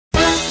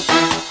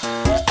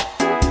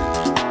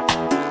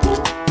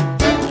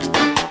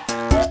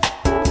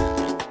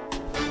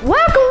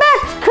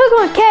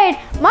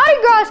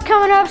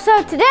coming up.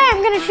 So today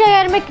I'm going to show you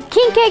how to make a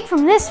king cake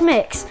from this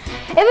mix.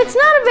 If it's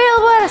not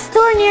available at a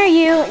store near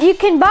you, you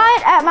can buy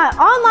it at my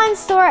online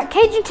store at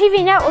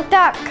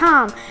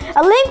cajuntvnetwork.com.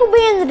 A link will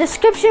be in the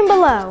description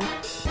below.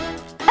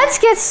 Let's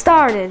get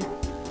started.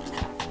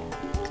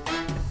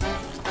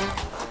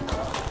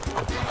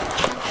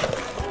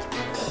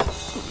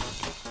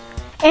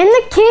 In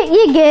the kit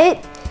you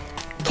get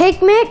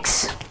cake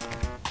mix,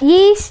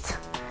 yeast,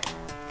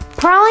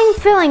 praline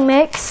filling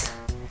mix,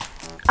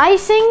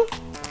 icing,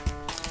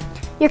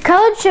 your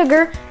colored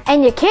sugar,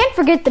 and you can't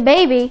forget the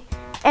baby,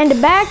 and a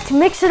bag to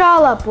mix it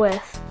all up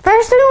with.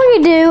 First thing we're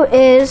going to do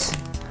is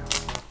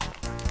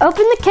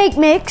open the cake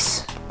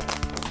mix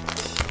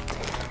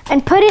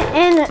and put it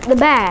in the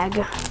bag.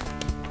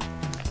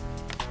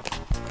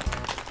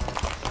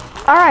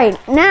 Alright,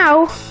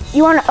 now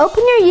you want to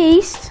open your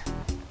yeast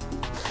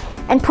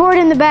and pour it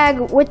in the bag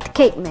with the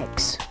cake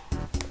mix.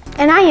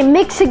 And now you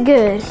mix it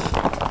good.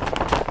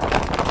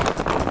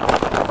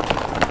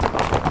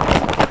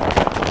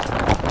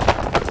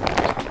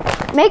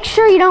 Make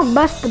sure you don't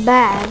bust the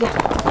bag.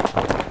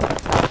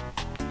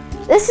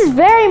 This is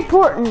very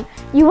important.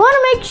 You want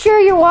to make sure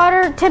your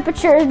water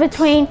temperature is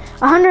between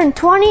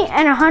 120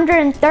 and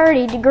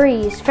 130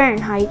 degrees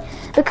Fahrenheit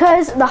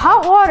because the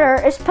hot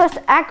water is supposed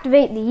to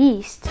activate the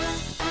yeast.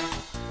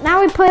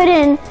 Now we put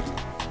in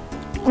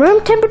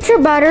room temperature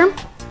butter,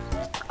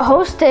 a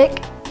whole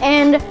stick,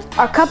 and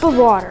our cup of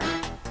water.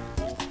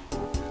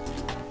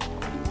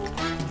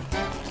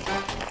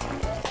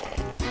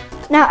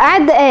 Now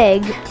add the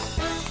egg.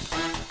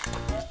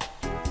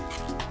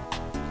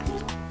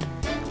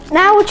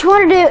 Now what you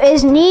want to do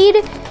is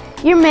knead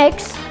your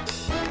mix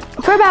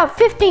for about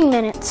 15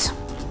 minutes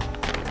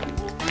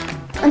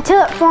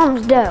until it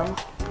forms dough.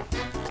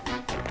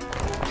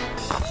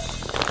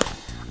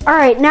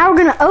 Alright, now we're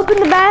going to open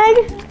the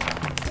bag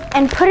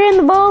and put it in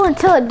the bowl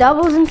until it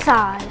doubles in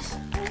size.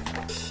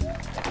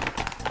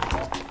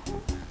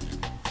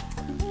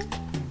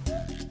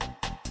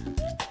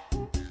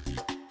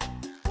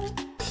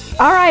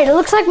 Alright, it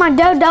looks like my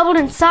dough doubled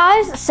in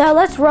size, so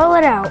let's roll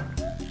it out.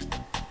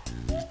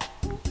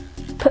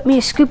 Put me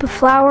a scoop of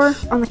flour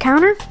on the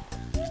counter.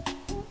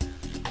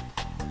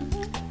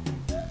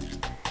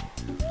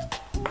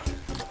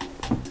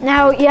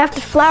 Now you have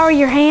to flour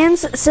your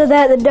hands so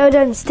that the dough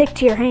doesn't stick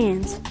to your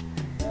hands.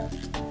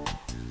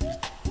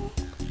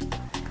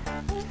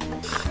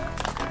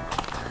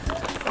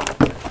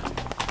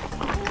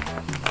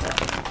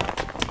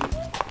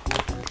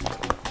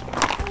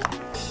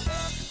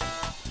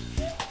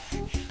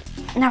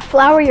 Now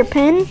flour your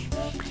pen.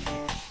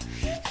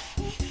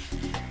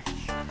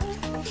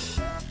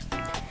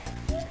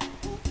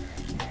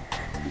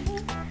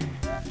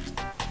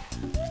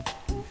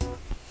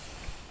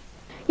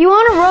 You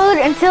want to roll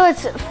it until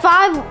it's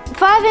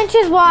 5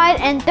 inches wide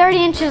and 30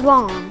 inches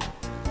long.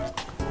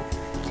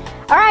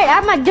 Alright, I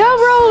have my dough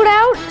rolled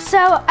out, so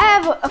I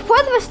have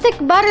 1/4 of a stick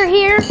of butter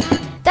here.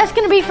 That's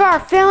going to be for our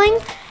filling.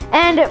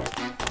 And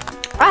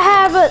I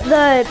have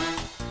the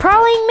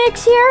praline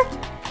mix here,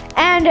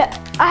 and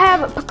I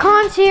have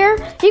pecans here.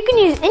 You can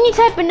use any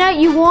type of nut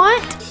you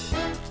want,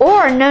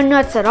 or no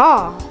nuts at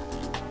all.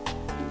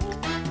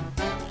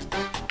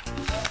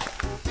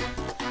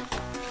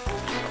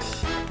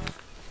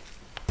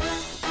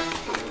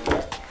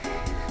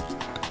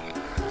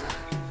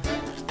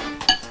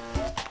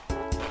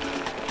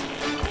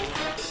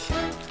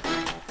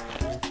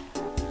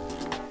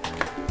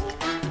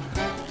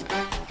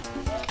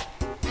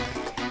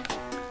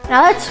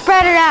 Now let's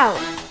spread it out.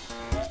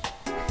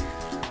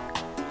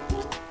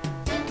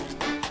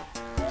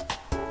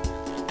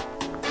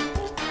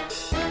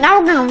 Now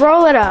we're going to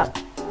roll it up.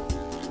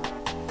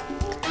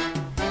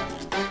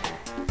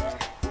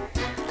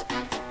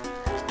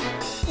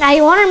 Now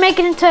you want to make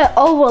it into an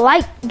oval,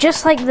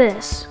 just like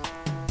this.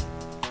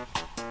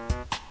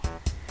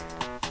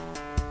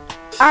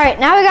 Alright,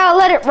 now we got to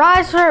let it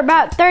rise for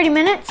about 30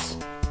 minutes.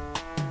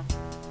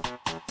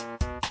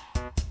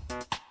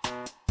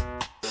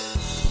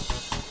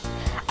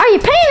 Are you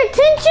paying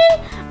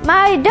attention?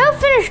 My dough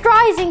finished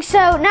rising,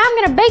 so now I'm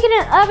going to bake it in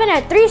the oven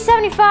at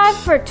 375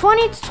 for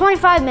 20 to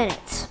 25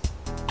 minutes.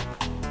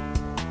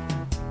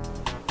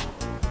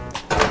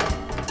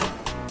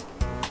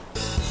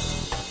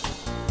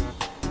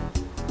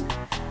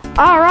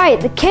 Alright,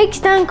 the cake's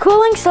done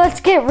cooling, so let's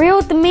get real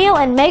with the meal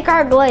and make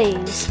our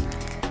glaze.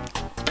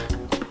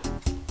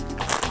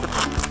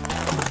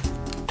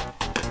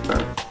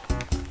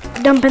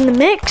 Dump in the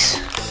mix.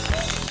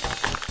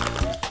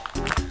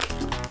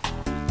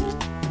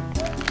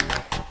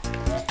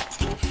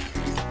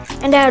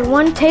 And add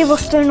 1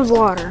 tablespoon of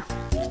water.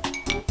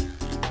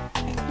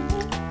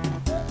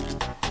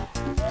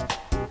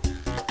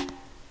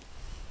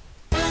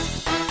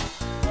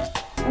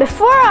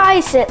 Before I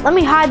ice it, let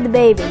me hide the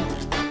baby.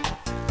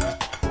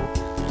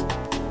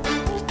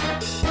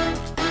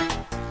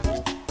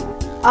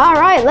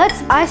 Alright,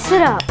 let's ice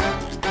it up.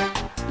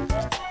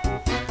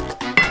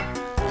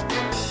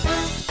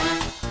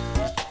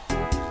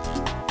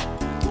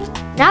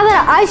 Now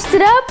that I iced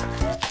it up,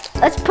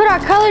 let's put our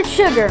colored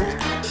sugar.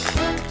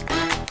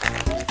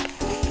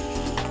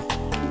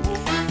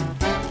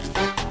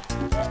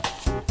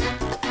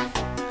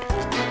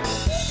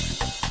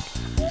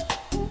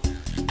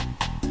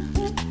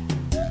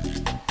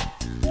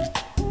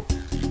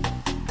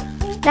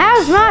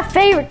 Now's my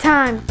favorite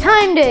time.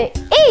 Time to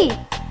eat.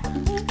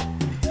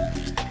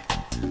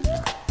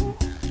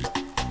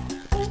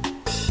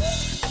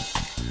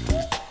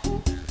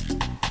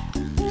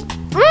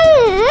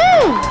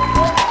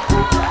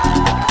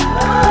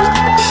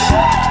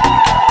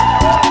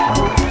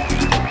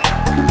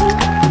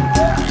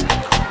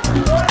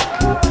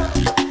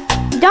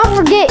 Don't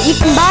forget, you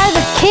can buy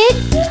the kit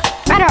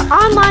at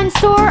our online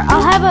store.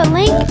 I'll have a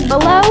link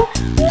below,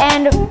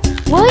 and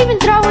we'll even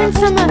throw in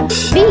some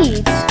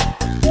beads.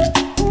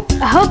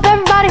 I hope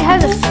everybody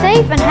has a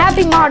safe and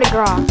happy Mardi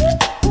Gras.